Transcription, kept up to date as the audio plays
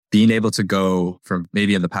being able to go from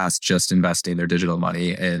maybe in the past just investing their digital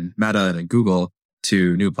money in Meta and in Google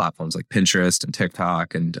to new platforms like Pinterest and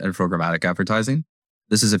TikTok and programmatic advertising.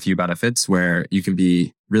 This is a few benefits where you can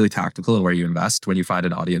be really tactical in where you invest. When you find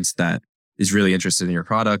an audience that is really interested in your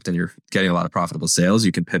product and you're getting a lot of profitable sales,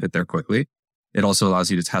 you can pivot there quickly. It also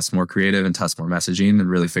allows you to test more creative and test more messaging and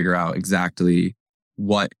really figure out exactly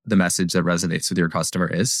what the message that resonates with your customer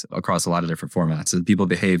is across a lot of different formats. And people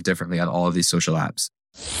behave differently on all of these social apps.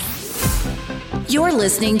 You're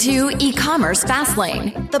listening to Ecommerce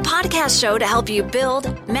Fastlane, the podcast show to help you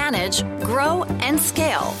build, manage, grow, and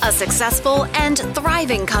scale a successful and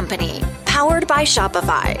thriving company. Powered by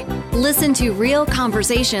Shopify. Listen to real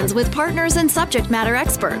conversations with partners and subject matter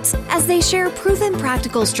experts as they share proven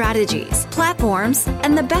practical strategies, platforms,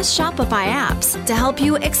 and the best Shopify apps to help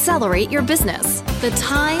you accelerate your business. The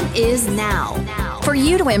time is now for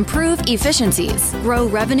you to improve efficiencies, grow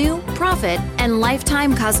revenue, profit, and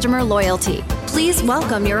lifetime customer loyalty. Please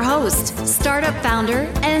welcome your host, startup founder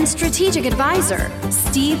and strategic advisor,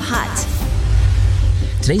 Steve Hutt.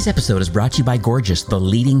 Today's episode is brought to you by Gorgias, the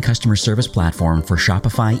leading customer service platform for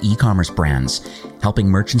Shopify e-commerce brands, helping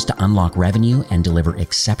merchants to unlock revenue and deliver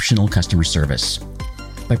exceptional customer service.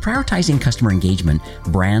 By prioritizing customer engagement,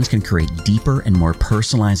 brands can create deeper and more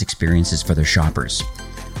personalized experiences for their shoppers.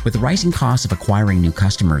 With the rising costs of acquiring new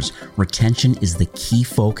customers, retention is the key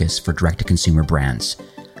focus for direct-to-consumer brands.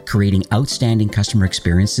 Creating outstanding customer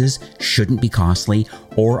experiences shouldn't be costly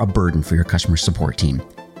or a burden for your customer support team.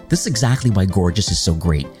 This is exactly why Gorgias is so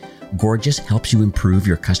great. Gorgias helps you improve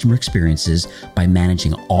your customer experiences by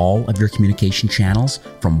managing all of your communication channels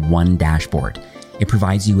from one dashboard. It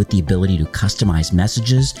provides you with the ability to customize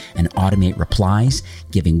messages and automate replies,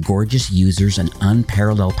 giving Gorgias users an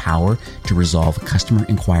unparalleled power to resolve customer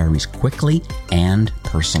inquiries quickly and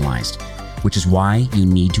personalized, which is why you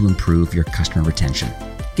need to improve your customer retention.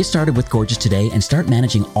 Get started with Gorgias today and start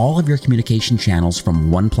managing all of your communication channels from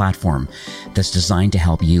one platform that's designed to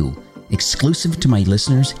help you. Exclusive to my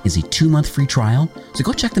listeners is a 2-month free trial, so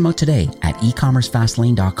go check them out today at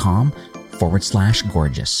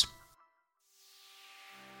ecommercefastlane.com/Gorgias.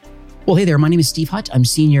 Well, hey there, my name is Steve Hutt. I'm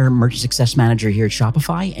Senior Merchant Success Manager here at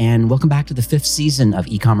Shopify, and welcome back to the 5th season of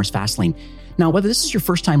Ecommerce Fastlane. Now, whether this is your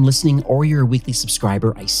first time listening or you're a weekly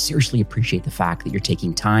subscriber, I seriously appreciate the fact that you're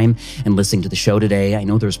taking time and listening to the show today. I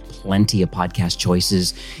know there's plenty of podcast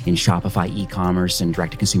choices in Shopify e-commerce and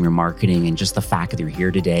direct-to-consumer marketing, and just the fact that you're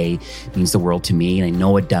here today means the world to me, and I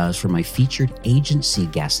know it does for my featured agency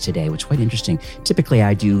guest today, which is quite interesting. Typically,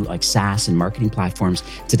 I do like SaaS and marketing platforms.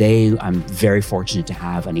 Today, I'm very fortunate to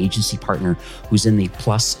have an agency partner who's in the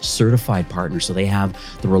Plus certified partner, so they have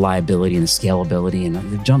the reliability and the scalability, and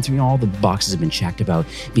they've jumped through all the boxes have been checked about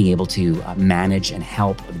being able to manage and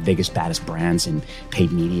help the biggest, baddest brands in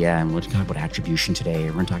paid media. And we're going to talk about attribution today.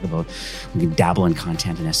 We're going to talk about, we can dabble in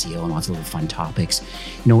content and SEO and lots of little fun topics.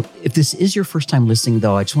 You know, if this is your first time listening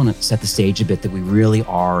though, I just want to set the stage a bit that we really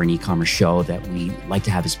are an e-commerce show that we like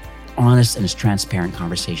to have as honest and as transparent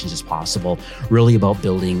conversations as possible, really about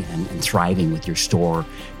building and thriving with your store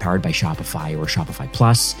powered by Shopify or Shopify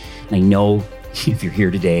Plus. And I know if you're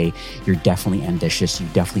here today, you're definitely ambitious. You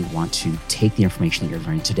definitely want to take the information that you're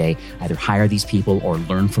learning today, either hire these people or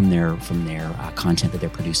learn from their content that they're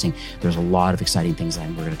producing. There's a lot of exciting things that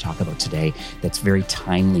we're going to talk about today that's very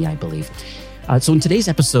timely, I believe. So in today's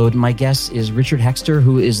episode, my guest is Richard Hexter,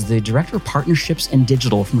 who is the Director of Partnerships and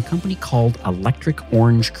Digital from a company called Electric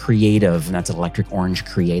Orange Creative, and that's at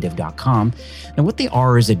electricorangecreative.com. And what they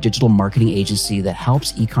are is a digital marketing agency that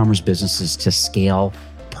helps e-commerce businesses to scale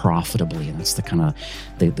profitably. And that's the kind of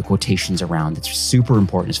the quotations around. It's super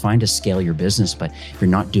important. It's fine to scale your business, but if you're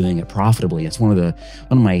not doing it profitably, it's one of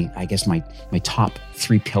my top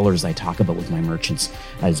 3 pillars I talk about with my merchants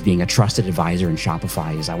as being a trusted advisor in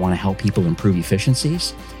Shopify is I want to help people improve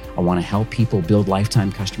efficiencies. I want to help people build lifetime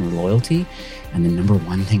customer loyalty. And the number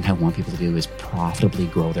one thing I want people to do is profitably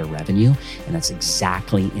grow their revenue. And that's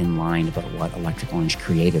exactly in line about what Electric Orange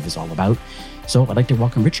Creative is all about. So I'd like to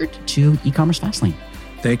welcome Richard to Ecommerce Fastlane.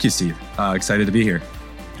 Thank you, Steve. Excited to be here.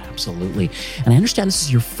 Absolutely. And I understand this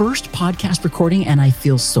is your first podcast recording, and I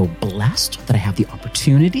feel so blessed that I have the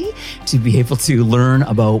opportunity to be able to learn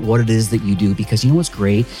about what it is that you do, because you know what's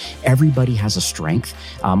great? Everybody has a strength.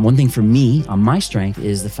 One thing for me, my strength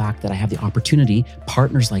is the fact that I have the opportunity,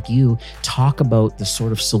 partners like you, talk about the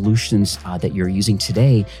sort of solutions that you're using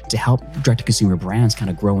today to help direct-to-consumer brands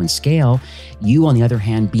kind of grow and scale. You, on the other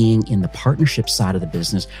hand, being in the partnership side of the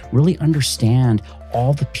business, really understand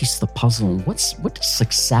all the pieces of the puzzle and what does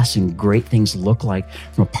success discussing great things look like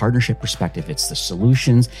from a partnership perspective. It's the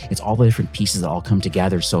solutions, it's all the different pieces that all come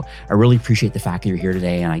together. So I really appreciate the fact that you're here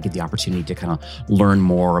today, and I get the opportunity to kind of learn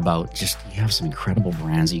more about you have some incredible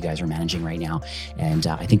brands that you guys are managing right now. And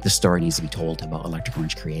I think the story needs to be told about Electric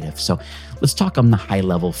Orange Creative. So let's talk on the high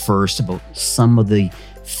level first about some of the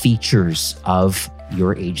features of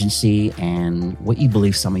your agency and what you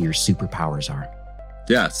believe some of your superpowers are.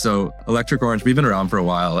 Yeah, so Electric Orange, we've been around for a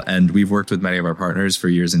while and we've worked with many of our partners for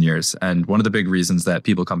years and years. And one of the big reasons that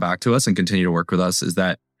people come back to us and continue to work with us is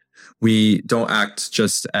that we don't act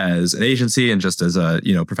just as an agency and just as a,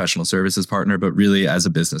 professional services partner, but really as a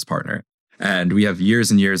business partner. And we have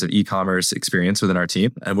years and years of e-commerce experience within our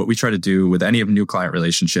team. And what we try to do with any new client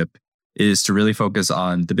relationship is to really focus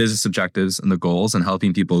on the business objectives and the goals and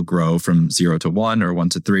helping people grow from 0 to 1 or 1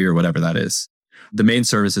 to 3 or whatever that is. The main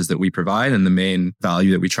services that we provide and the main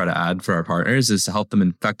value that we try to add for our partners is to help them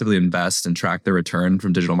effectively invest and track their return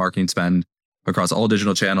from digital marketing spend across all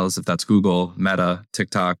digital channels, if that's Google, Meta,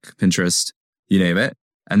 TikTok, Pinterest, you name it.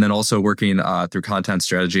 And then also working through content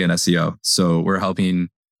strategy and SEO. So we're helping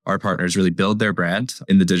our partners really build their brand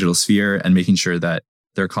in the digital sphere and making sure that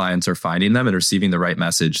their clients are finding them and receiving the right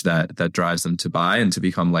message that drives them to buy and to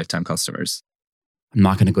become lifetime customers. I'm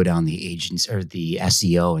not going to go down the agents or the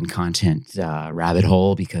SEO and content rabbit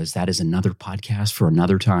hole, because that is another podcast for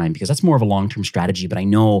another time, because that's more of a long-term strategy. But I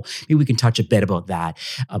know maybe we can touch a bit about that,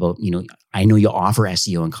 I know you offer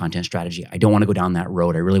SEO and content strategy. I don't want to go down that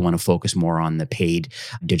road. I really want to focus more on the paid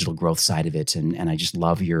digital growth side of it. And I just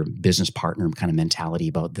love your business partner kind of mentality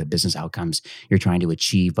about the business outcomes you're trying to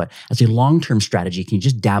achieve. But as a long-term strategy, can you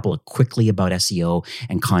just dabble quickly about SEO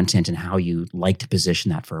and content and how you like to position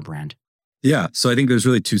that for a brand? Yeah. So I think there's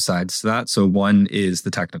really two sides to that. So one is the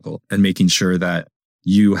technical and making sure that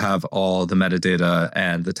you have all the metadata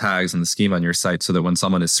and the tags and the schema on your site so that when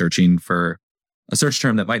someone is searching for a search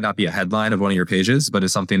term that might not be a headline of one of your pages, but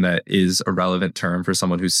is something that is a relevant term for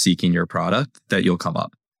someone who's seeking your product, that you'll come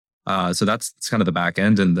up. So that's kind of the back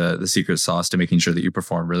end and the secret sauce to making sure that you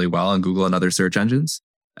perform really well on Google and other search engines.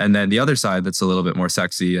 And then the other side that's a little bit more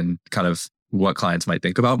sexy and kind of what clients might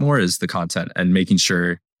think about more is the content and making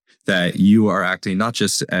sure that you are acting not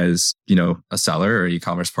just as, a seller or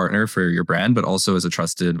e-commerce partner for your brand, but also as a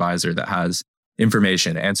trusted advisor that has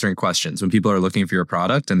information, answering questions. When people are looking for your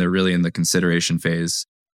product and they're really in the consideration phase,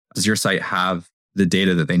 does your site have the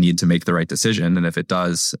data that they need to make the right decision? And if it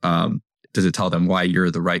does it tell them why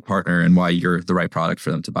you're the right partner and why you're the right product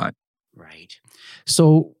for them to buy? Right.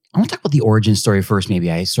 So I want to talk about the origin story first.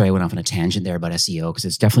 Maybe I went off on a tangent there about SEO, because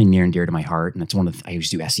it's definitely near and dear to my heart. And it's I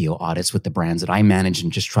used to do SEO audits with the brands that I manage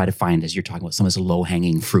and just try to find, as you're talking about, some of this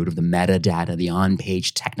low-hanging fruit of the metadata, the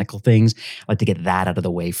on-page technical things. I like to get that out of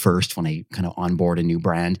the way first when I kind of onboard a new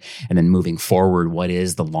brand. And then moving forward, what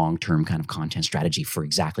is the long-term kind of content strategy for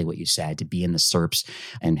exactly what you said, to be in the SERPs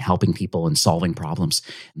and helping people and solving problems.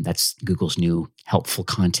 And that's Google's new helpful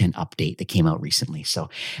content update that came out recently. So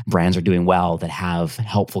brands are doing well that have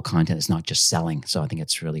helpful content. It's not just selling. So I think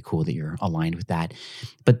it's really cool that you're aligned with that.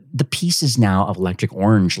 But the pieces now of Electric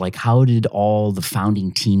Orange, like how did all the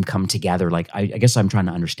founding team come together? Like, I guess I'm trying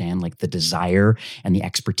to understand like the desire and the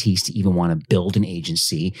expertise to even want to build an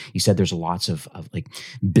agency. You said there's lots of like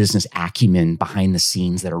business acumen behind the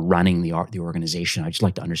scenes that are running the organization. I'd just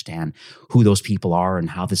like to understand who those people are and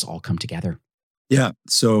how this all come together. Yeah.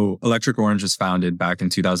 So Electric Orange was founded back in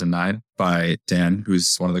 2009 by Dan,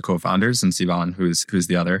 who's one of the co-founders, and Sivan, who's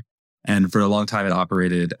the other. And for a long time, it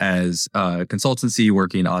operated as a consultancy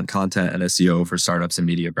working on content and SEO for startups and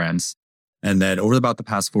media brands. And then over about the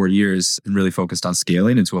past 4 years, it really focused on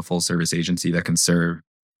scaling into a full service agency that can serve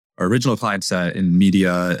our original client set in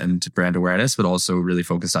media and brand awareness, but also really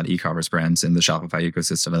focused on e-commerce brands in the Shopify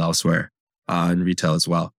ecosystem and elsewhere, and retail as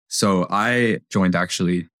well. So I joined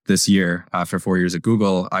actually this year after 4 years at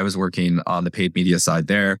Google. I was working on the paid media side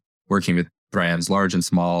there, working with brands large and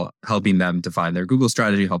small, helping them define their Google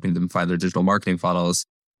strategy, helping them find their digital marketing funnels.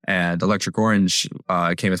 And Electric Orange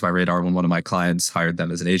came as my radar when one of my clients hired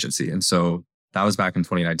them as an agency. And so that was back in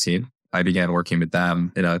 2019. I began working with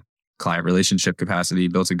them in a client relationship capacity,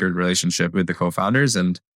 built a good relationship with the co-founders,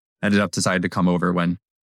 and ended up deciding to come over when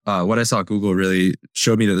what I saw at Google really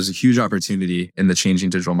showed me that there's a huge opportunity in the changing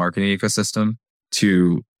digital marketing ecosystem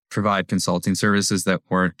to provide consulting services that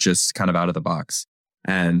weren't just kind of out of the box.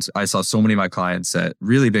 And I saw so many of my clients at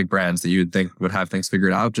really big brands that you would think would have things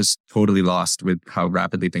figured out, just totally lost with how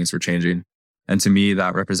rapidly things were changing. And to me,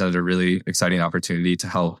 that represented a really exciting opportunity to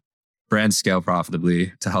help brands scale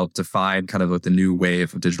profitably, to help define kind of what the new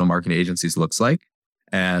wave of digital marketing agencies looks like,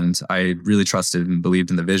 And I really trusted and believed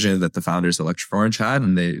in the vision that the founders of Electric Orange had.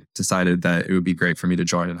 And they decided that it would be great for me to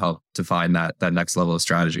join and help define that next level of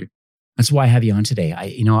strategy. That's why I have you on today.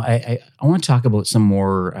 I want to talk about some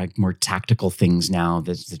more tactical things now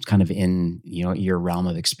that's kind of in your realm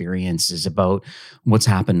of experience, is about what's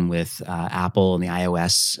happened with Apple and the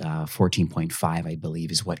iOS 14.5, I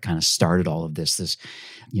believe, is what kind of started all of this. This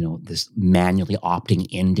manually opting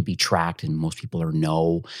in to be tracked, and most people are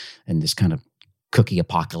no, and this kind of cookie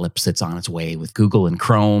apocalypse that's on its way with Google and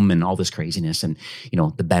Chrome and all this craziness, and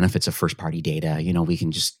the benefits of first party data. We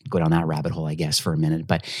can just go down that rabbit hole, I guess, for a minute.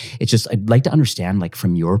 But it's just, I'd like to understand, like,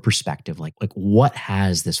 from your perspective, like what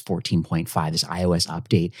has this 14.5, this iOS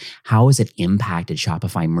update, how has it impacted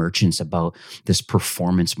Shopify merchants about this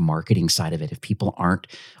performance marketing side of it? If people aren't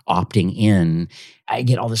opting in, I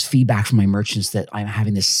get all this feedback from my merchants that I'm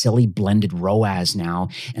having this silly blended ROAS now,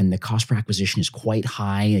 and the cost per acquisition is quite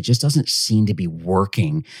high. It just doesn't seem to be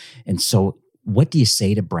working. And so what do you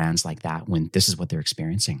say to brands like that when this is what they're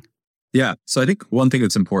experiencing? Yeah. So I think one thing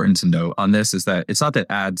that's important to note on this is that it's not that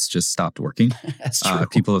ads just stopped working. That's true.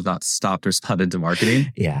 People have not stopped responding to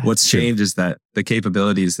marketing. Yeah. What's changed is that the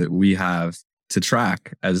capabilities that we have to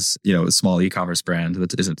track as, a small e-commerce brand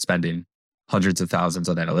that isn't spending hundreds of thousands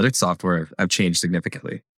on analytics software have changed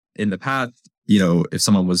significantly. In the past, if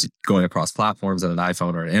someone was going across platforms on an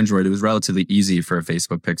iPhone or an Android, it was relatively easy for a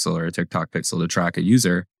Facebook pixel or a TikTok pixel to track a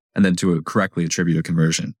user and then to correctly attribute a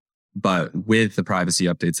conversion. But with the privacy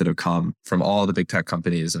updates that have come from all the big tech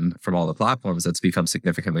companies and from all the platforms, that's become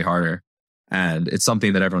significantly harder. And it's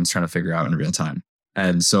something that everyone's trying to figure out in real time.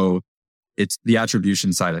 And so it's the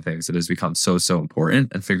attribution side of things that has become so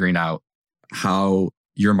important, and figuring out how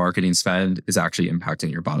your marketing spend is actually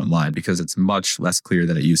impacting your bottom line, because it's much less clear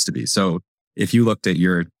than it used to be. So if you looked at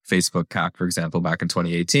your Facebook CAC, for example, back in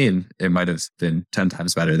 2018, it might have been 10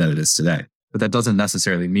 times better than it is today. But that doesn't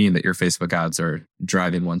necessarily mean that your Facebook ads are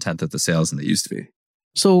driving 1/10 of the sales than they used to be.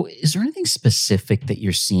 So is there anything specific that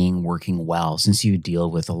you're seeing working well? Since you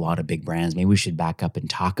deal with a lot of big brands, maybe we should back up and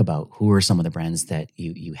talk about who are some of the brands that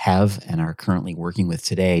you have and are currently working with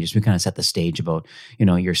today, just to kind of set the stage about,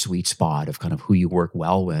 your sweet spot of kind of who you work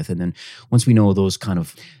well with. And then once we know those kind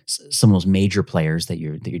of some of those major players that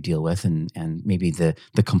you deal with, and maybe the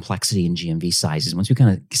complexity in GMV sizes, once we kind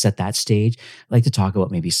of set that stage, I'd like to talk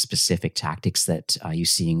about maybe specific tactics that you're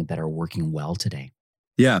seeing that are working well today.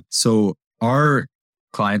 Yeah. So our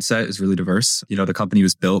client set is really diverse. The company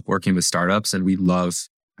was built working with startups, and we love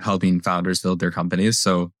helping founders build their companies.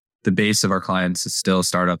 So the base of our clients is still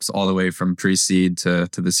startups, all the way from pre-seed to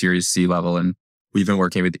the Series C level. And we've been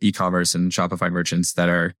working with e-commerce and Shopify merchants that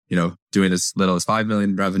are, doing as little as 5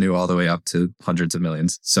 million revenue all the way up to hundreds of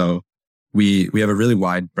millions. So we have a really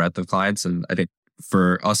wide breadth of clients. And I think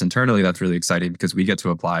for us internally, that's really exciting, because we get to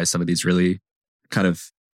apply some of these really kind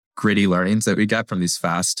of gritty learnings that we get from these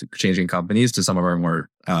fast changing companies to some of our more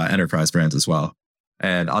enterprise brands as well.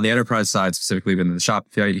 And on the enterprise side, specifically within the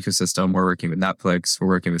Shopify ecosystem, we're working with Netflix, we're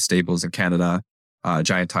working with Staples in Canada,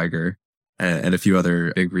 Giant Tiger, and a few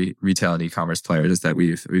other big retail and e-commerce players that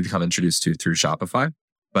we've become introduced to through Shopify.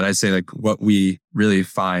 But I'd say, like, what we really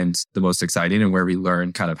find the most exciting and where we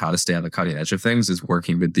learn kind of how to stay on the cutting edge of things is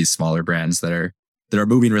working with these smaller brands that are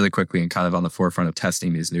moving really quickly and kind of on the forefront of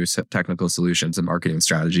testing these new technical solutions and marketing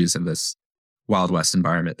strategies in this Wild West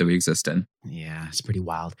environment that we exist in. Yeah, it's pretty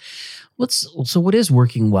wild. So what is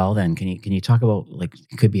working well then? Can you talk about, like,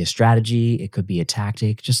 it could be a strategy, it could be a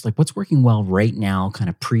tactic, just like what's working well right now, kind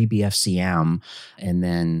of pre BFCM, and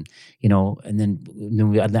then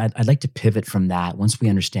I'd like to pivot from that once we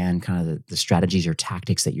understand kind of the strategies or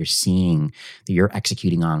tactics that you're seeing, that you're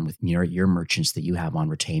executing on with your merchants that you have on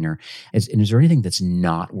retainer. Is there anything that's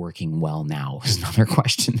not working well now? Is another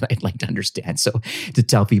question that I'd like to understand. So to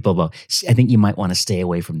tell people about, I think you might want to stay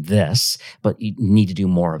away from this, but you need to do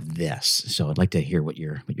more of this. So I'd like to hear what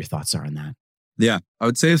your thoughts are on that. Yeah, I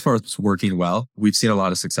would say as far as working well, we've seen a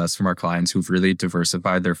lot of success from our clients who've really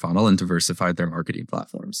diversified their funnel and diversified their marketing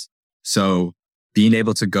platforms. So being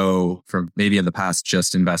able to go from maybe in the past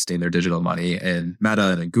just investing their digital money in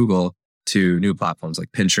Meta and in Google to new platforms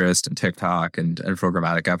like Pinterest and TikTok and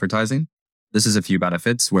programmatic advertising. This is a few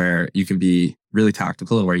benefits where you can be really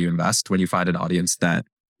tactical in where you invest. When you find an audience that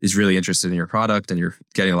is really interested in your product and you're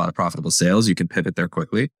getting a lot of profitable sales, you can pivot there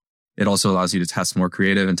quickly. It also allows you to test more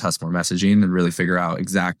creative and test more messaging and really figure out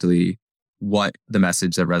exactly what the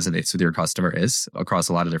message that resonates with your customer is across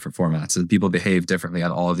a lot of different formats. And people behave differently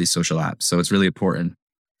on all of these social apps. So it's really important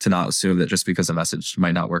to not assume that just because a message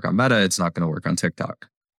might not work on Meta, it's not going to work on TikTok.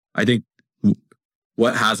 I think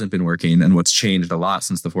what hasn't been working and what's changed a lot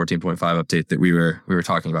since the 14.5 update that we were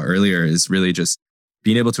talking about earlier is really just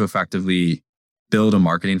being able to effectively build a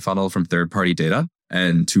marketing funnel from third-party data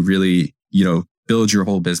and to really, build your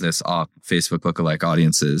whole business off Facebook lookalike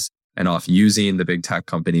audiences and off using the big tech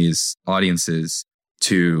companies' audiences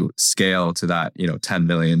to scale to that, $10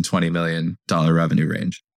 million, $20 million revenue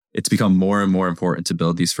range. It's become more and more important to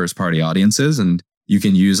build these first-party audiences, and you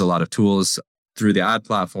can use a lot of tools through the ad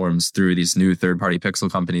platforms, through these new third-party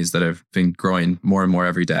pixel companies that have been growing more and more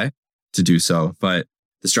every day to do so. But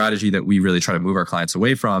the strategy that we really try to move our clients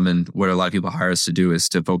away from, and what a lot of people hire us to do, is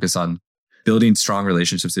to focus on building strong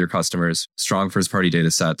relationships with your customers, strong first-party data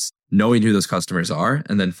sets, knowing who those customers are,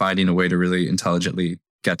 and then finding a way to really intelligently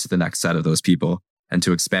get to the next set of those people and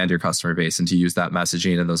to expand your customer base and to use that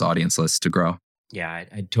messaging and those audience lists to grow. Yeah,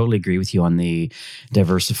 I totally agree with you on the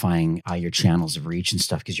diversifying your channels of reach and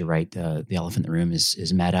stuff, because you're right. The elephant in the room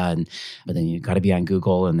is Meta, but then you've got to be on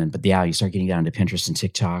Google, you start getting down to Pinterest and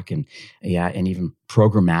TikTok, and even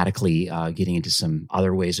programmatically getting into some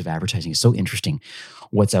other ways of advertising. It's so interesting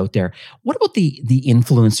what's out there. What about the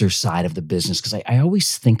influencer side of the business? Because I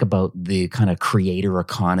always think about the kind of creator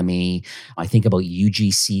economy. I think about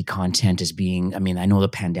UGC content as being, I know the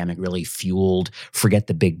pandemic really fueled, forget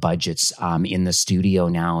the big budgets in the studio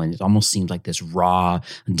now, and it almost seems like this raw,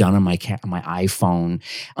 done on my iPhone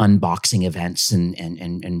unboxing events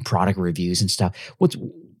and product reviews and stuff.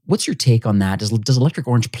 What's your take on that? Does Electric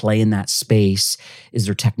Orange play in that space? Is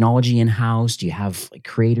there technology in-house? Do you have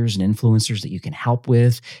creators and influencers that you can help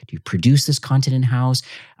with? Do you produce this content in-house?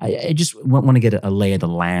 I just want to get a lay of the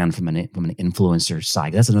land from an influencer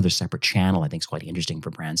side. That's another separate channel I think is quite interesting for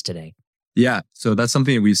brands today. Yeah, so that's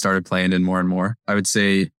something that we've started playing in more and more. I would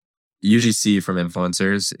say UGC from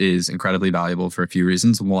influencers is incredibly valuable for a few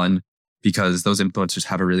reasons. One, because those influencers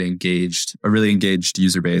have a really engaged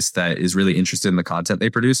user base that is really interested in the content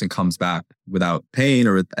they produce and comes back without paying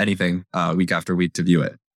or with anything week after week to view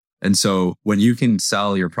it. And so when you can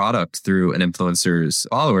sell your product through an influencer's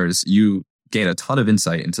followers, you gain a ton of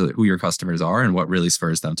insight into who your customers are and what really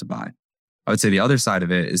spurs them to buy. I would say the other side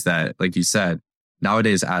of it is that, like you said,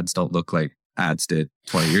 nowadays ads don't look like ads did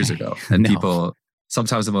 20 years ago. And people,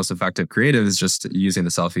 sometimes the most effective creative is just using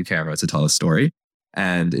the selfie camera to tell a story.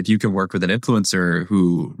 And if you can work with an influencer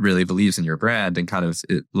who really believes in your brand and kind of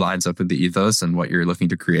it lines up with the ethos and what you're looking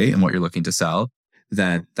to create and what you're looking to sell,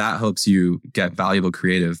 then that helps you get valuable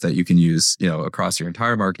creative that you can use, across your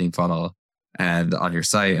entire marketing funnel and on your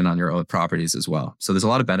site and on your own properties as well. So there's a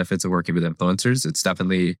lot of benefits of working with influencers. It's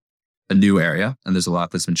definitely a new area, and there's a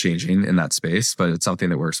lot that's been changing in that space, but it's something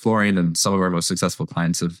that we're exploring, and some of our most successful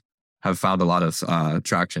clients have found a lot of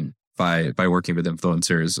traction by working with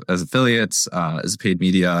influencers as affiliates, as paid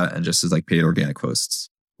media, and just as like paid organic posts.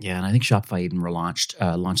 Yeah, and I think Shopify even launched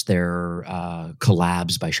their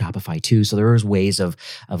collabs by Shopify too. So there is ways of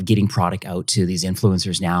getting product out to these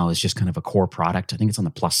influencers now as just kind of a core product. I think it's on the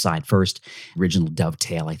plus side first. Original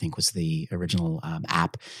Dovetail, I think, was the original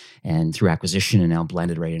app, and through acquisition and now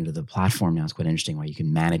blended right into the platform. Now it's quite interesting where you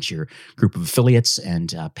can manage your group of affiliates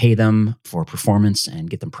and pay them for performance and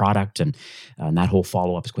get them product, and that whole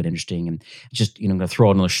follow up is quite interesting. And just I'm going to throw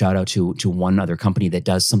another shout out to one other company that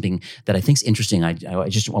does something that I think is interesting.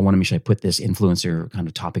 I want to make sure I put this influencer kind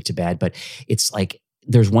of topic to bed, but it's like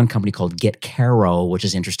there's one company called Get Caro, which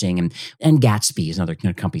is interesting, and Gatsby is another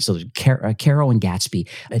company. So Caro and Gatsby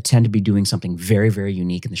tend to be doing something very, very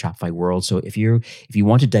unique in the Shopify world. So if you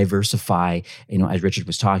want to diversify, as Richard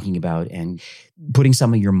was talking about, and putting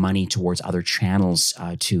some of your money towards other channels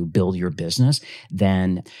to build your business,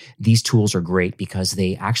 then these tools are great because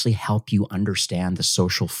they actually help you understand the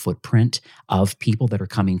social footprint of people that are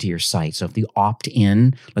coming to your site. So if you opt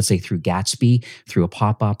in, let's say through Gatsby, through a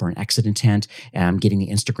pop-up or an exit intent, getting the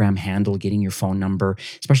Instagram handle, getting your phone number,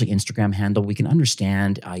 especially Instagram handle, we can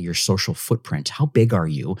understand your social footprint. How big are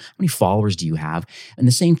you? How many followers do you have? And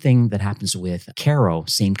the same thing that happens with Caro,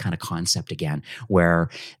 same kind of concept again, where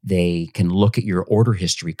they can look at your order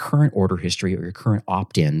history, current order history, or your current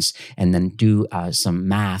opt-ins, and then do some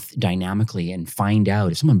math dynamically and find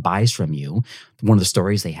out if someone buys from you. One of the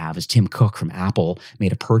stories they have is Tim Cook from Apple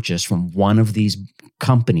made a purchase from one of these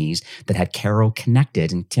companies that had Caro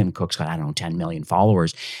connected, and Tim Cook's got, 10 million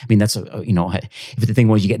followers. I mean, that's if the thing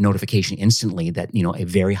was you get notification instantly that, a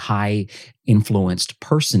very high influenced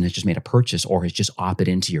person has just made a purchase or has just opted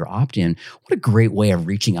into your opt-in. What a great way of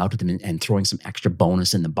reaching out to them and throwing some extra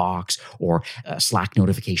bonus in the box, or a Slack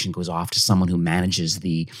notification goes off to someone who manages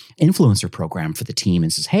the influencer program for the team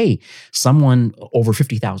and says, hey, someone over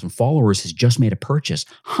 50,000 followers has just made a purchase.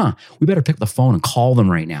 We better pick up the phone and call them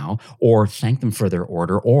right now, or thank them for their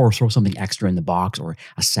order, or throw something extra in the box, or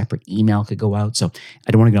a separate email could go out. So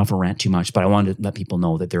I don't want to get off a rant too much, but I wanted to let people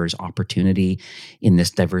know that there is opportunity in this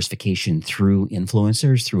diversification through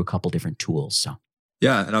influencers through a couple different tools. So.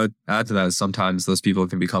 Yeah, and I would add to that is sometimes those people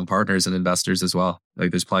can become partners and investors as well. Like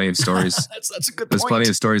there's plenty of stories. That's a good point. There's plenty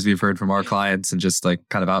of stories we've heard from our clients and just like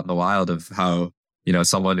kind of out in the wild of how,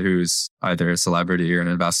 someone who's either a celebrity or an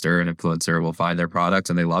investor, an influencer will find their product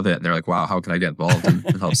and they love it. And they're like, wow, how can I get involved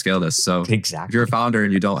and help scale this? So exactly. If you're a founder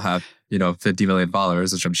and you don't have, 50 million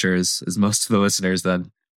followers, which I'm sure is most of the listeners,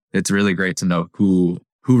 then it's really great to know who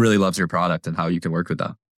really loves your product and how you can work with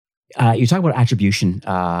them. You talked about attribution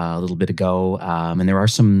a little bit ago, and there are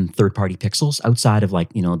some third-party pixels outside of the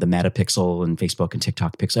Meta pixel and Facebook and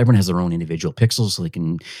TikTok pixel. Everyone has their own individual pixels, so they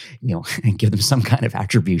can, give them some kind of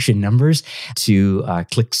attribution numbers to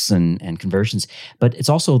clicks and conversions. But it's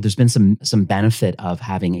also there's been some benefit of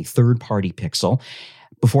having a third-party pixel.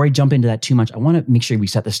 Before I jump into that too much, I want to make sure we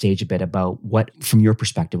set the stage a bit about what, from your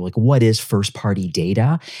perspective, like what is first-party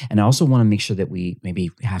data? And I also want to make sure that we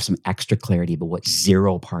maybe have some extra clarity about what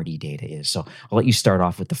zero-party data is. So I'll let you start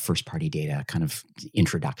off with the first-party data kind of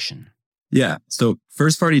introduction. Yeah. So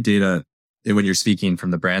first-party data, when you're speaking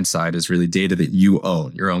from the brand side, is really data that you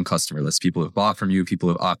own, your own customer list. People have bought from you, people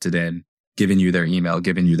have opted in, given you their email,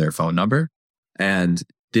 given you their phone number. And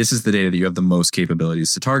this is the data that you have the most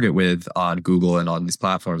capabilities to target with on Google and on these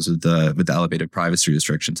platforms with the elevated privacy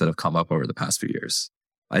restrictions that have come up over the past few years.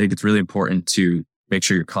 I think it's really important to make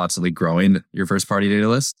sure you're constantly growing your first party data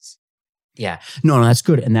lists. Yeah, no, that's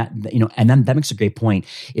good. And that, and then that makes a great point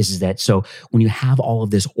is that, so when you have all of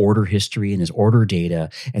this order history and this order data,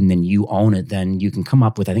 and then you own it, then you can come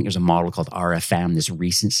up with, I think there's a model called RFM, this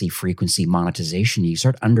recency frequency monetization. You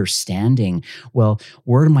start understanding, well,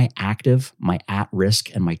 where are my active, my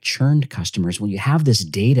at-risk, and my churned customers? When you have this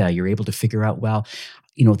data, you're able to figure out, well,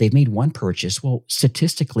 they've made one purchase. Well,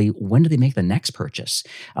 statistically, when do they make the next purchase?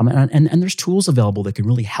 And there's tools available that can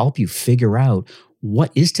really help you figure out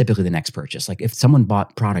what is typically the next purchase. Like if someone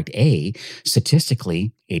bought product A,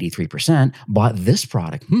 statistically, 83% bought this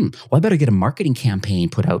product. Well, I better get a marketing campaign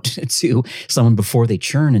put out to someone before they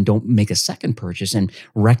churn and don't make a second purchase and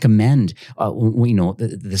recommend,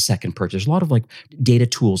 the second purchase. A lot of like data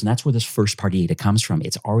tools, and that's where this first party data comes from.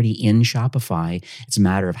 It's already in Shopify. It's a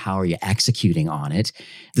matter of how are you executing on it.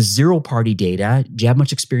 The zero party data, do you have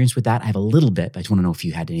much experience with that? I have a little bit, but I just want to know if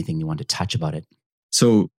you had anything you wanted to touch about it.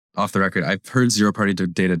 So off the record, I've heard zero-party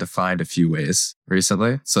data defined a few ways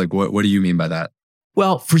recently. So like, what do you mean by that?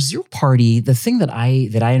 Well, for zero party, the thing that I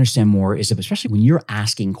understand more is especially when you're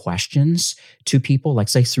asking questions to people, like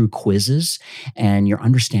say through quizzes, and you're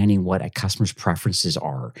understanding what a customer's preferences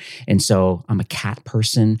are. And so I'm a cat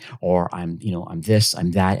person, or I'm this,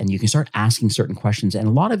 I'm that, and you can start asking certain questions. And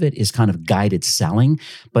a lot of it is kind of guided selling,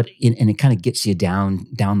 and it kind of gets you down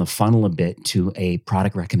the funnel a bit to a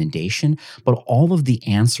product recommendation. But all of the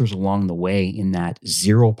answers along the way in that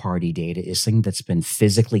zero party data is something that's been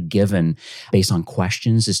physically given based on questions.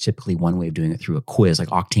 Is typically one way of doing it through a quiz, like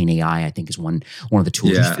Octane AI, I think is one of the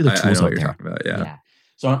tools. Yeah, There's tools I know out what you're there. talking about. Yeah.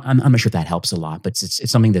 So I'm not sure if that helps a lot, but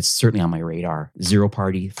it's something that's certainly on my radar. Zero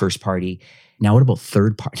party, first party. Now, what about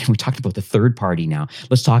third party? We talked about the third party now.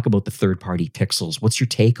 Let's talk about the third party pixels. What's your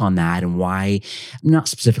take on that, and why? Not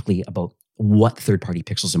specifically about what third-party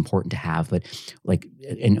pixel is important to have, but like,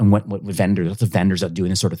 and what vendors, lots of vendors that doing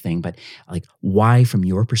this sort of thing, but like, why, from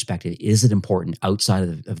your perspective, is it important outside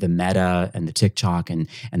of the Meta and the TikTok and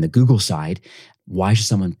the Google side? Why should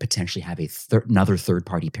someone potentially have another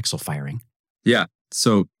third-party pixel firing? Yeah.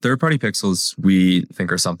 So third-party pixels, we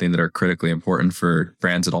think, are something that are critically important for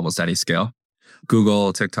brands at almost any scale.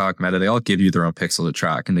 Google, TikTok, Meta, they all give you their own pixel to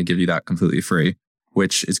track, and they give you that completely free,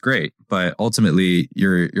 which is great. But ultimately,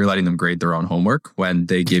 you're letting them grade their own homework when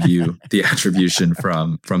they give you the attribution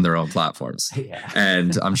from their own platforms. Yeah.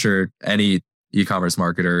 And I'm sure any e-commerce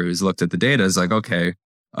marketer who's looked at the data is like, okay,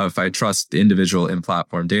 if I trust the individual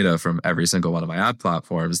in-platform data from every single one of my ad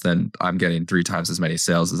platforms, then I'm getting 3 times as many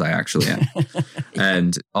sales as I actually am.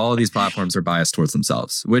 And all of these platforms are biased towards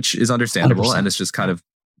themselves, which is understandable. 100%. And it's just kind of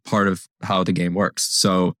part of how the game works.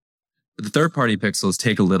 So the third-party pixels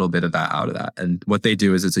take a little bit of that out of that. And what they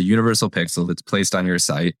do is it's a universal pixel that's placed on your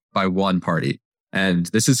site by one party. And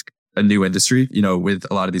this is a new industry, with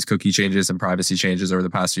a lot of these cookie changes and privacy changes over the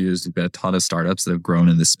past few years. There's been a ton of startups that have grown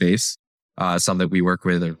in this space. Some that we work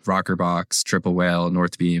with are Rockerbox, Triple Whale,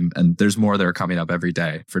 Northbeam, and there's more that are coming up every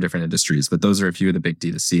day for different industries. But those are a few of the big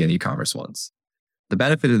D2C and e-commerce ones. The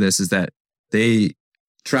benefit of this is that they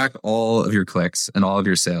track all of your clicks and all of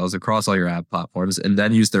your sales across all your ad platforms, and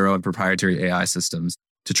then use their own proprietary AI systems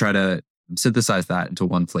to try to synthesize that into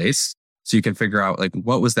one place. So you can figure out like,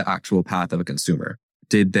 what was the actual path of a consumer?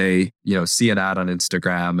 Did they, see an ad on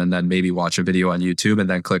Instagram and then maybe watch a video on YouTube and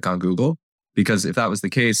then click on Google? Because if that was the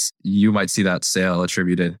case, you might see that sale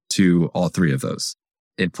attributed to all three of those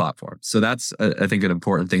in platform. So that's, I think, an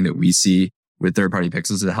important thing that we see with third-party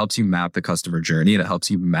pixels. It helps you map the customer journey, and it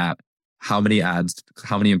helps you map how many ads,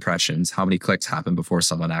 how many impressions, how many clicks happen before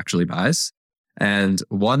someone actually buys. And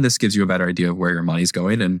one, this gives you a better idea of where your money's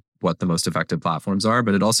going and what the most effective platforms are,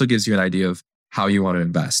 but it also gives you an idea of how you want to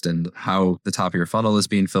invest and how the top of your funnel is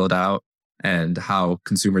being filled out and how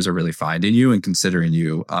consumers are really finding you and considering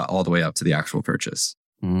you all the way up to the actual purchase.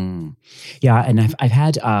 Yeah, and I've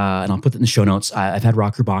had, and I'll put that in the show notes. I've had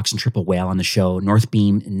Rocker Box and Triple Whale on the show. North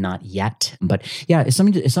Beam, not yet, but yeah, it's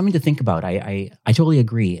something to think about. I totally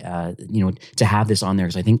agree. To have this on there,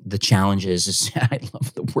 because I think the challenge is I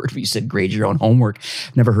love the word you said, grade your own homework.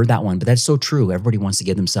 Never heard that one, but that's so true. Everybody wants to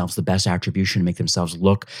give themselves the best attribution, make themselves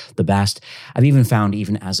look the best. I've even found,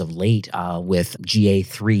 even as of late, with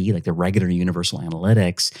GA3, like the regular universal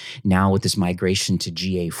analytics, now with this migration to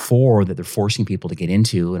GA4 that they're forcing people to get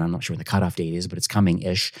into, and I'm not sure when the cutoff date is, but it's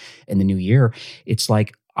coming-ish in the new year. It's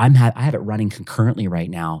like I have it running concurrently right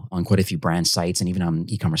now on quite a few brand sites and even on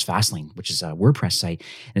Ecommerce Fastlane, which is a WordPress site.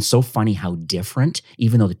 And it's so funny how different,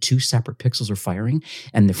 even though the two separate pixels are firing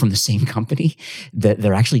and they're from the same company, that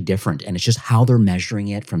they're actually different. And it's just how they're measuring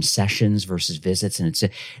it from sessions versus visits. And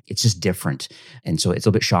it's just different. And so it's a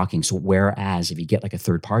little bit shocking. So whereas if you get like a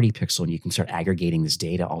third-party pixel and you can start aggregating this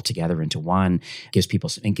data all together into one,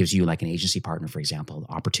 it gives you like an agency partner, for example,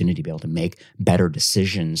 the opportunity to be able to make better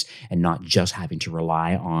decisions and not just having to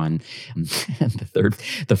rely on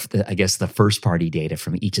the first party data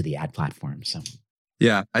from each of the ad platforms. So,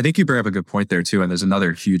 yeah, I think you bring up a good point there too. And there's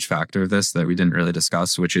another huge factor of this that we didn't really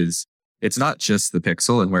discuss, which is it's not just the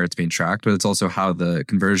pixel and where it's being tracked, but it's also how the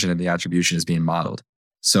conversion and the attribution is being modeled.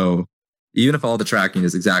 So even if all the tracking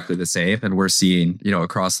is exactly the same and we're seeing,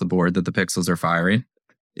 across the board that the pixels are firing,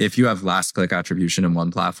 if you have last click attribution in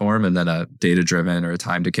one platform and then a data driven or a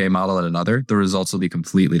time decay model in another, the results will be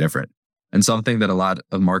completely different. And something that a lot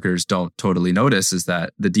of marketers don't totally notice is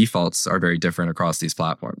that the defaults are very different across these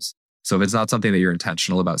platforms. So if it's not something that you're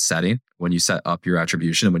intentional about setting when you set up your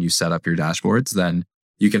attribution and when you set up your dashboards, then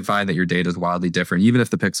you can find that your data is wildly different, even if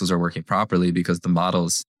the pixels are working properly, because the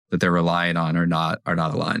models that they're relying on are not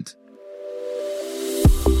aligned.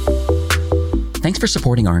 Thanks for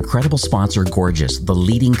supporting our incredible sponsor, Gorgeous, the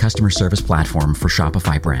leading customer service platform for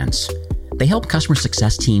Shopify brands. They help customer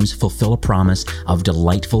success teams fulfill a promise of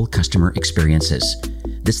delightful customer experiences.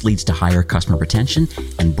 This leads to higher customer retention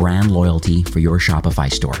and brand loyalty for your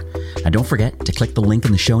Shopify store. Now, don't forget to click the link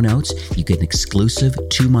in the show notes. You get an exclusive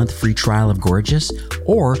 2-month free trial of Gorgeous,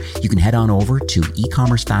 or you can head on over to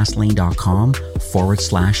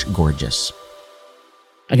ecommercefastlane.com/gorgeous.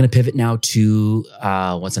 I'm going to pivot now to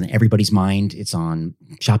what's on everybody's mind. It's on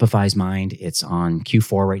Shopify's mind. It's on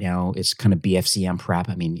Q4 right now. It's kind of BFCM prep.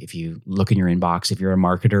 I mean, if you look in your inbox, if you're a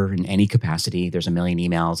marketer in any capacity, there's a million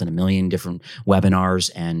emails and a million different webinars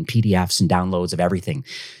and PDFs and downloads of everything.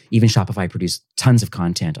 Even Shopify produced tons of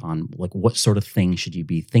content on like what sort of things should you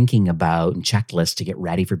be thinking about and checklists to get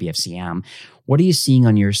ready for BFCM. What are you seeing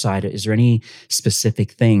on your side? Is there any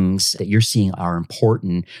specific things that you're seeing are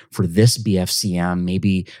important for this BFCM,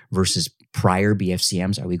 maybe versus prior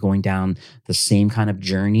BFCMs? Are we going down the same kind of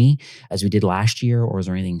journey as we did last year, or is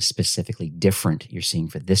there anything specifically different you're seeing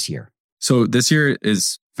for this year? So this year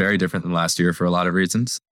is very different than last year for a lot of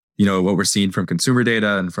reasons. What we're seeing from consumer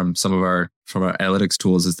data and from our analytics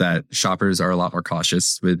tools is that shoppers are a lot more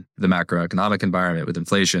cautious with the macroeconomic environment, with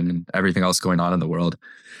inflation and everything else going on in the world.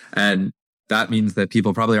 And that means that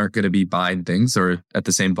people probably aren't going to be buying things or at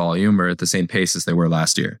the same volume or at the same pace as they were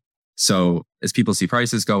last year. So as people see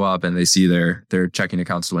prices go up and they see their checking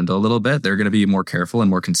accounts dwindle a little bit, they're going to be more careful and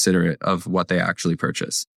more considerate of what they actually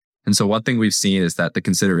purchase. And so one thing we've seen is that the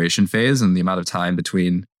consideration phase and the amount of time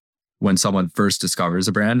between when someone first discovers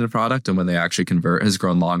a brand and a product and when they actually convert has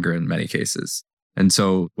grown longer in many cases. And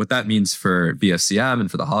so what that means for BFCM and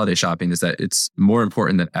for the holiday shopping is that it's more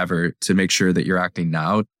important than ever to make sure that you're acting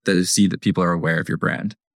now to see that people are aware of your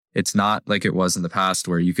brand. It's not like it was in the past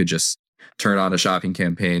where you could just turn on a shopping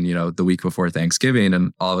campaign, the week before Thanksgiving,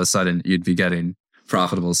 and all of a sudden you'd be getting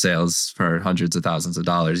profitable sales for hundreds of thousands of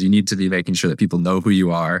dollars. You need to be making sure that people know who you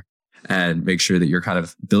are and make sure that you're kind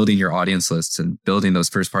of building your audience lists and building those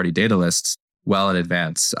first party data lists well in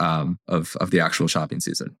advance of the actual shopping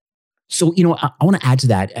season. So, I want to add to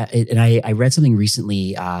that. And I read something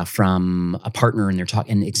recently from a partner, and they're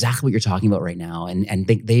talking exactly what you're talking about right now. And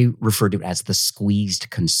they referred to it as the squeezed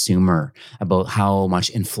consumer, about how much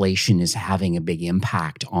inflation is having a big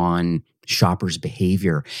impact on shoppers'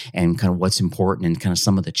 behavior and kind of what's important and kind of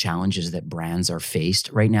some of the challenges that brands are faced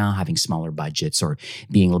right now, having smaller budgets or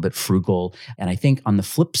being a little bit frugal. And I think on the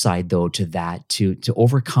flip side, though, to that, to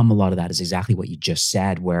overcome a lot of that is exactly what you just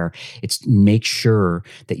said, where it's make sure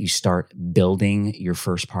that you start building your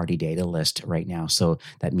first-party data list right now. So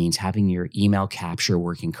that means having your email capture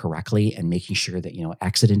working correctly and making sure that,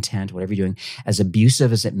 exit intent, whatever you're doing, as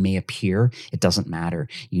abusive as it may appear, it doesn't matter.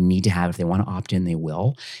 You need to have, if they want to opt in, they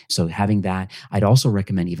will. So having that, I'd also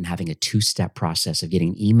recommend even having a two-step process of getting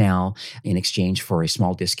an email in exchange for a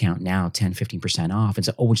small discount now, 10, 15% off, and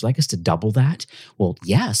say, oh, would you like us to double that? Well,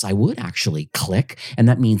 yes, I would actually. Click. And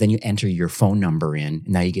that means then you enter your phone number in. And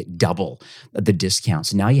now you get double the discount.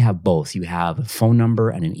 So now you have both. You have a phone number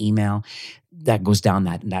and an email. That goes down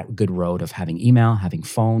that good road of having email, having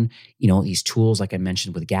phone, these tools, like I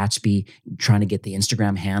mentioned with Gatsby, trying to get the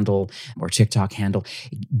Instagram handle or TikTok handle,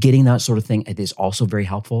 getting that sort of thing is also very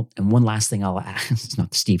helpful. And one last thing I'll add, it's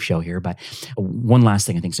not the Steve show here, but one last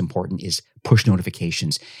thing I think is important is push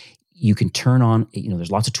notifications. You can turn on, there's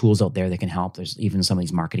lots of tools out there that can help. There's even some of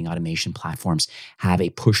these marketing automation platforms have a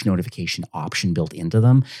push notification option built into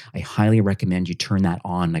them. I highly recommend you turn that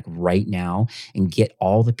on like right now and get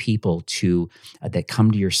all the people that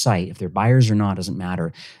come to your site. If they're buyers or not, doesn't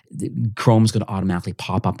matter. Chrome's going to automatically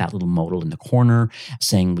pop up that little modal in the corner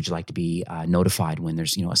saying, would you like to be notified when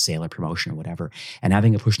there's, a sale or promotion or whatever. And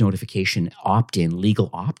having a push notification opt-in, legal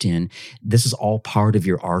opt-in, this is all part of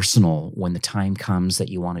your arsenal when the time comes that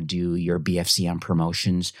you want to do your BFCM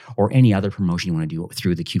promotions or any other promotion you want to do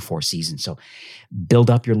through the Q4 season. So build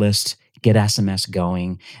up your list, get SMS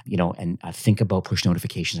going, and think about push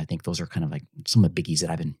notifications. I think those are kind of like some of the biggies that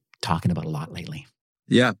I've been talking about a lot lately.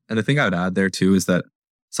 Yeah. And the thing I would add there too is that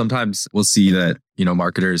sometimes we'll see that,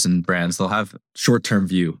 marketers and brands, they'll have short-term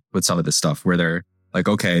view with some of this stuff where they're like,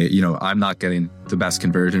 okay, I'm not getting the best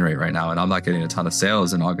conversion rate right now, and I'm not getting a ton of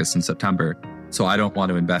sales in August and September. So I don't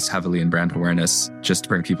want to invest heavily in brand awareness just to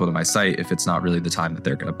bring people to my site if it's not really the time that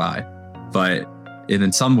they're going to buy. But in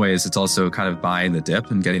some ways, it's also kind of buying the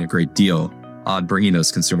dip and getting a great deal on bringing those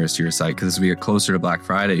consumers to your site. Because as we get closer to Black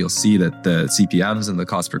Friday, you'll see that the CPMs and the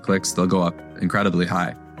cost per clicks, they'll go up incredibly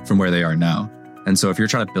high from where they are now. And so if you're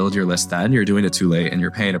trying to build your list then, you're doing it too late and you're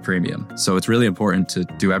paying a premium. So it's really important to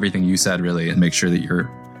do everything you said really and make sure that you're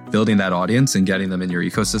building that audience and getting them in your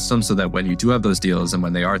ecosystem so that when you do have those deals and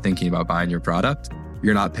when they are thinking about buying your product,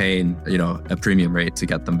 you're not paying, a premium rate to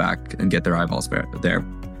get them back and get their eyeballs there,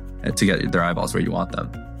 to get their eyeballs where you want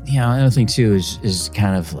them. Yeah, another thing too is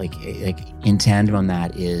kind of like in tandem on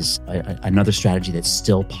that is another strategy that's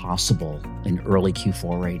still possible in early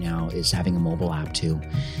Q4 right now is having a mobile app too.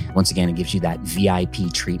 Once again, it gives you that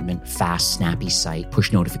VIP treatment, fast, snappy site,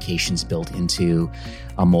 push notifications built into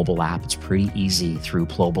a mobile app. It's pretty easy through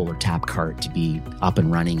Plobal or TapCart to be up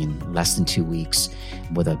and running in less than 2 weeks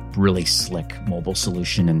with a really slick mobile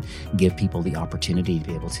solution and give people the opportunity to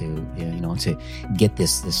be able to, to get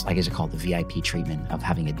this, I guess I call it the VIP treatment of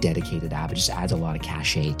having a dedicated app. It just adds a lot of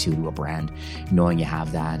cachet to a brand, knowing you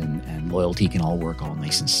have that, and loyalty can all work all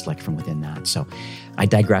nice and slick from within that. So I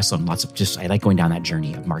digress on I like going down that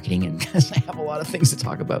journey of marketing and because I have a lot of things to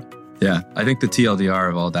talk about. Yeah, I think the TLDR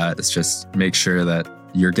of all that is just make sure that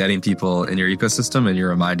you're getting people in your ecosystem and you're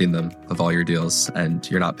reminding them of all your deals and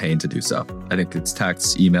you're not paying to do so. I think it's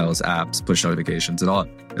texts, emails, apps, push notifications. It all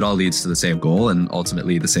leads to the same goal and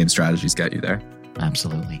ultimately the same strategies get you there.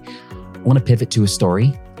 Absolutely. I want to pivot to a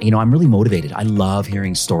story. I'm really motivated. I love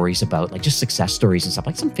hearing stories about just success stories and stuff.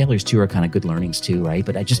 Like some failures too are kind of good learnings too, right?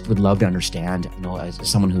 But I just would love to understand, as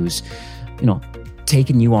someone who's,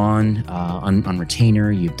 taken you on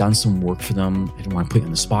retainer, you've done some work for them. I don't want to put you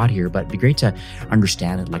on the spot here, but it'd be great to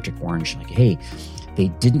understand at Electric Orange, like, hey, they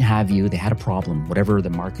didn't have you, they had a problem, whatever the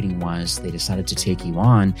marketing was, they decided to take you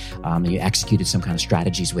on, you executed some kind of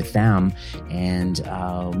strategies with them, and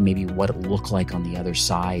maybe what it looked like on the other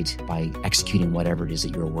side by executing whatever it is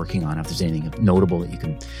that you were working on, if there's anything notable that you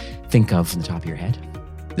can think of from the top of your head.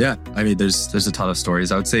 Yeah, I mean, there's a ton of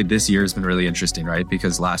stories. I would say this year has been really interesting, right?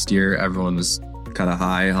 Because last year, everyone was kind of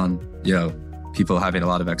high on, people having a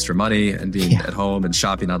lot of extra money and being at home and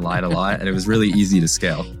shopping online a lot. And it was really easy to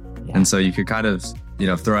scale. Yeah. And so you could kind of,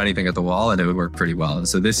 throw anything at the wall and it would work pretty well. And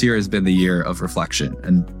so this year has been the year of reflection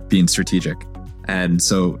and being strategic. And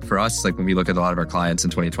so for us, like when we look at a lot of our clients in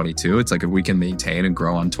 2022, it's like if we can maintain and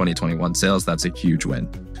grow on 2021 sales, that's a huge win.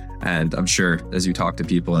 And I'm sure as you talk to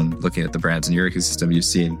people and looking at the brands in your ecosystem, you've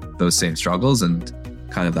seen those same struggles and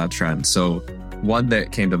kind of that trend. So one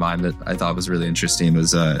that came to mind that I thought was really interesting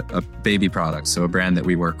was a baby product. So a brand that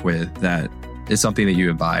we work with that is something that you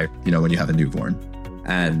would buy, when you have a newborn.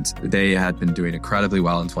 And they had been doing incredibly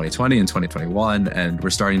well in 2020 and 2021. And we're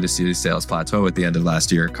starting to see sales plateau at the end of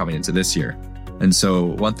last year coming into this year. And so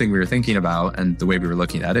one thing we were thinking about and the way we were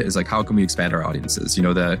looking at it is like, how can we expand our audiences? You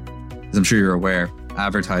know, as I'm sure you're aware,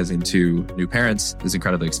 advertising to new parents is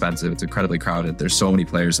incredibly expensive. It's incredibly crowded. There's so many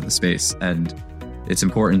players in the space. And it's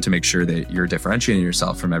important to make sure that you're differentiating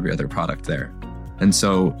yourself from every other product there. And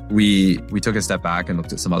so we took a step back and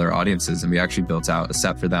looked at some other audiences, and we actually built out a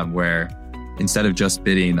set for them where instead of just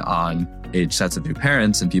bidding on age sets of new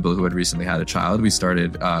parents and people who had recently had a child, we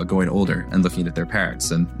started going older and looking at their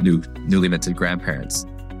parents and newly minted grandparents.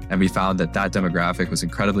 And we found that demographic was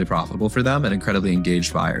incredibly profitable for them and incredibly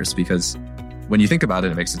engaged buyers, because when you think about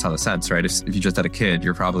it, it makes a ton of sense, right? If you just had a kid,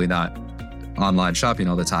 you're probably not online shopping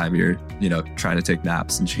all the time. You're, trying to take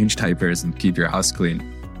naps and change diapers and keep your house clean.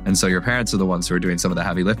 And so your parents are the ones who are doing some of the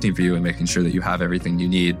heavy lifting for you and making sure that you have everything you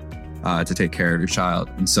need to take care of your child.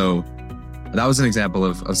 And so that was an example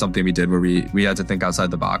of something we did where we had to think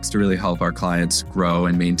outside the box to really help our clients grow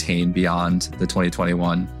and maintain beyond the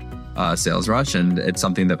 2021 sales rush. And it's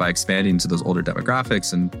something that by expanding to those older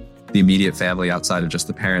demographics and the immediate family outside of just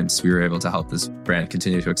the parents, we were able to help this brand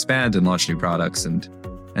continue to expand and launch new products and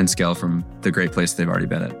scale from the great place they've already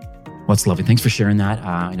been at. Well, it's lovely. Thanks for sharing that.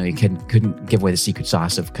 I know you couldn't give away the secret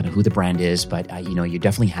sauce of kind of who the brand is, but you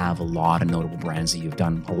definitely have a lot of notable brands that you've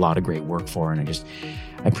done a lot of great work for. And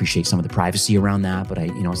I appreciate some of the privacy around that, but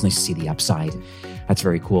it's nice to see the upside. That's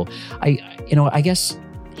very cool. I guess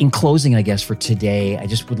in closing, for today, I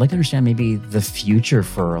just would like to understand maybe the future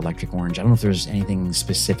for Electric Orange. I don't know if there's anything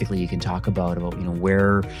specifically you can talk about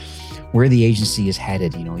where the agency is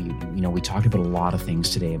headed. We talked about a lot of things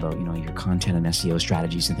today about, your content and SEO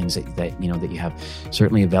strategies and things that you have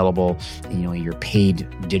certainly available. Your paid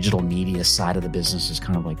digital media side of the business is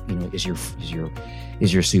kind of like, is your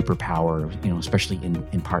superpower, especially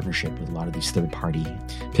in partnership with a lot of these third-party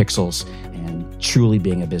pixels and truly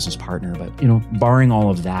being a business partner. But, barring all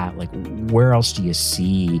of that, like where else do you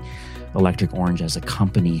see Electric Orange as a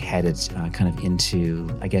company headed kind of into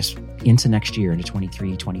next year, into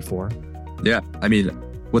 23, 24? Yeah.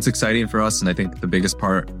 What's exciting for us, and I think the biggest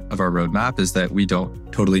part of our roadmap, is that we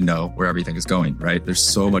don't totally know where everything is going, right? There's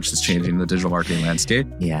so much that's changing in the digital marketing landscape.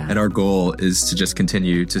 Yeah. And our goal is to just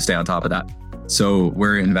continue to stay on top of that. So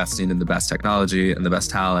we're investing in the best technology and the best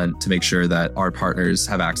talent to make sure that our partners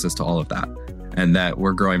have access to all of that, and that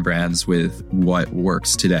we're growing brands with what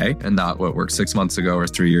works today and not what worked 6 months ago or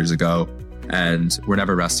 3 years ago. And we're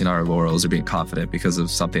never resting on our laurels or being confident because of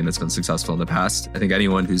something that's been successful in the past. I think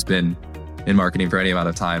anyone who's been in marketing for any amount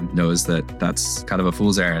of time knows that that's kind of a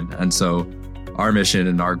fool's errand. And so our mission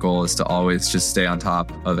and our goal is to always just stay on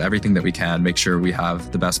top of everything that we can, make sure we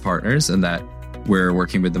have the best partners and that we're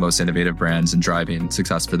working with the most innovative brands and driving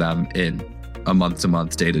success for them in a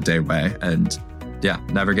month-to-month, day-to-day way. And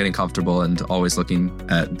never getting comfortable and always looking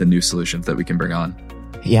at the new solutions that we can bring on.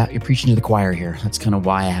 Yeah, you're preaching to the choir here. That's kind of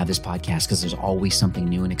why I have this podcast, because there's always something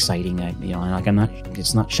new and exciting.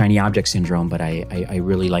 It's not shiny object syndrome, but I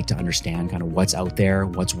really like to understand kind of what's out there,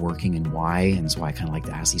 what's working and why. And so I kind of like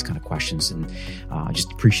to ask these kind of questions, and I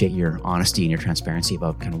just appreciate your honesty and your transparency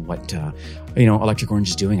about kind of what, Electric Orange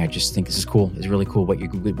is doing. I just think this is cool. It's really cool what you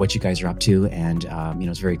guys are up to. And,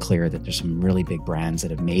 it's very clear that there's some really big brands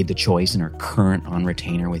that have made the choice and are current on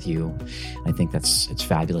retainer with you. I think it's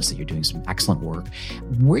fabulous that you're doing some excellent work.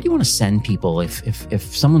 Where do you want to send people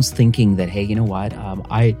if someone's thinking that, hey, you know what,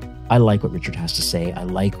 I like what Richard has to say. I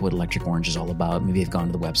like what Electric Orange is all about. Maybe they've gone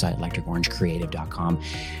to the website, electricorangecreative.com.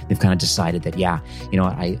 They've kind of decided that,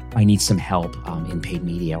 I need some help in paid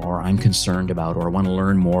media, or I'm concerned about, or I want to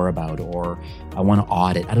learn more about, or I want to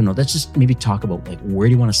audit. I don't know. Let's just maybe talk about where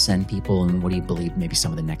do you want to send people, and what do you believe maybe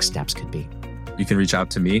some of the next steps could be? You can reach out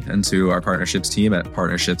to me and to our partnerships team at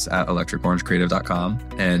partnerships@electricorangecreative.com.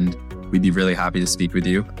 And we'd be really happy to speak with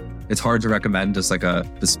you. It's hard to recommend just like a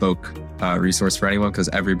bespoke resource for anyone, because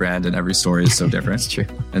every brand and every story is so different. That's true.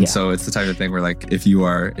 And so it's the type of thing where, like, if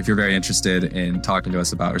you're very interested in talking to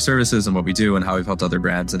us about our services and what we do and how we've helped other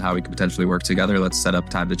brands and how we could potentially work together, let's set up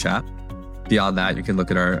time to chat. Beyond that, you can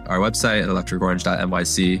look at our website at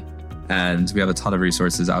electricorange.nyc. And we have a ton of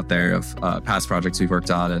resources out there of past projects we've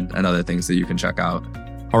worked on and other things that you can check out.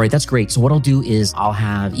 All right, that's great. So what I'll do is I'll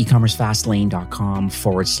have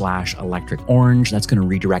ecommercefastlane.com/Electric Orange. That's going to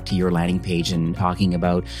redirect to your landing page and talking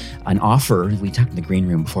about an offer. We talked in the green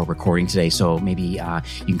room before recording today. So maybe you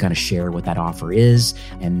can kind of share what that offer is.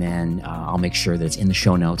 And then I'll make sure that it's in the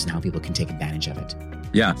show notes and how people can take advantage of it.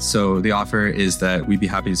 Yeah. So the offer is that we'd be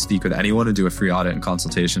happy to speak with anyone and do a free audit and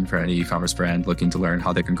consultation for any e-commerce brand looking to learn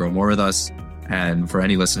how they can grow more with us. And for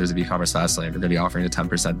any listeners of e-commerce Fastlane, we're going to be offering a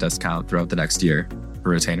 10% discount throughout the next year for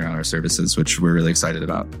retainer on our services, which we're really excited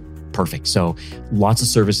about. Perfect. So lots of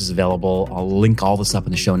services available. I'll link all this up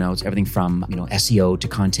in the show notes, everything from SEO to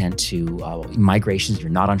content to migrations. You're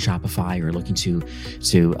not on Shopify, you're looking to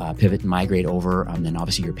pivot and migrate over. Then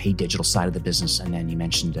obviously your paid digital side of the business. And then you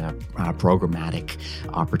mentioned programmatic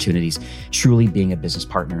opportunities, truly being a business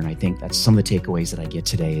partner. And I think that's some of the takeaways that I get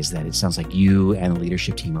today is that it sounds like you and the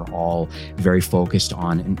leadership team are all very focused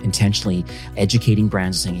on intentionally educating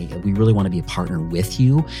brands and saying, hey, we really want to be a partner with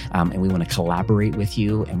you and we want to collaborate with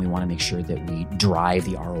you and we want to make sure that we drive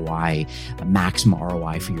the ROI, maximum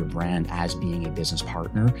ROI for your brand as being a business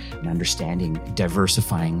partner and understanding,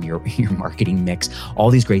 diversifying your marketing mix,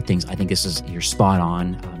 all these great things. I think you're spot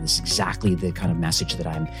on. This is exactly the kind of message that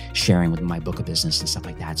I'm sharing with my book of business and stuff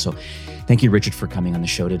like that. So thank you, Richard, for coming on the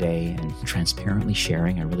show today and transparently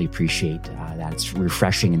sharing. I really appreciate that. It's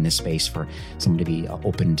refreshing in this space for someone to be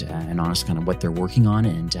open and honest kind of what they're working on.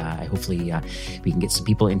 And hopefully we can get some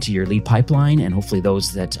people into your lead pipeline and hopefully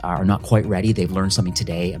those that are not quite ready, they've learned something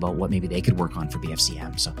today about what maybe they could work on for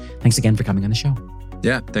BFCM. So thanks again for coming on the show.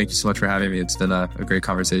 Yeah, thank you so much for having me. It's been a great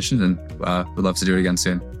conversation and we'd love to do it again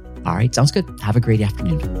soon. All right, sounds good. Have a great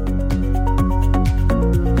afternoon.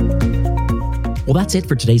 Well, that's it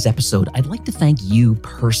for today's episode. I'd like to thank you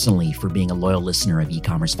personally for being a loyal listener of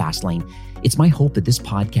E-commerce Fastlane. It's my hope that this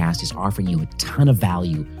podcast is offering you a ton of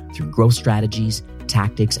value through growth strategies,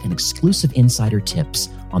 tactics, and exclusive insider tips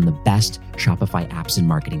on the best Shopify apps and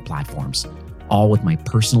marketing platforms, all with my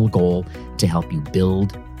personal goal to help you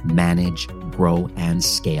build, manage, grow, and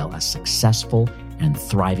scale a successful and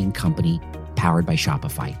thriving company powered by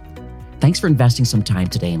Shopify. Thanks for investing some time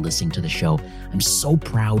today and listening to the show. I'm so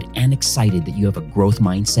proud and excited that you have a growth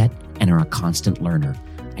mindset and are a constant learner.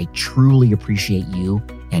 I truly appreciate you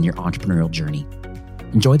and your entrepreneurial journey.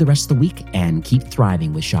 Enjoy the rest of the week and keep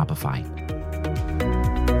thriving with Shopify.